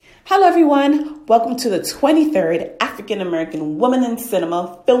Hello everyone, welcome to the 23rd African American Women in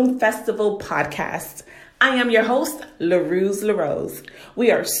Cinema Film Festival podcast. I am your host, LeRuz LeRose.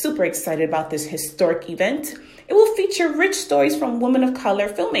 We are super excited about this historic event. It will feature rich stories from women of color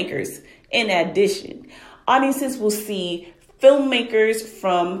filmmakers. In addition, audiences will see filmmakers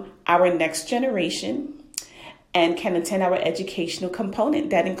from our next generation and can attend our educational component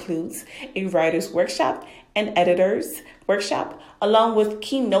that includes a writer's workshop and editor's workshop, along with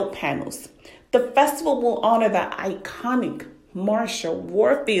keynote panels. The festival will honor the iconic Marsha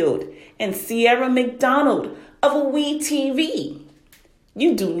Warfield and Sierra McDonald of AAWIC TV.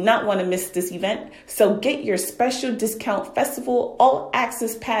 You do not want to miss this event, so get your special discount festival all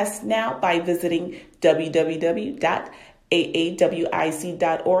access pass now by visiting www.AAWIC.org.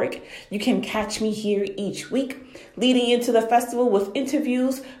 You can catch me here each week, leading into the festival with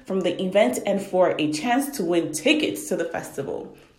interviews from the event and for a chance to win tickets to the festival.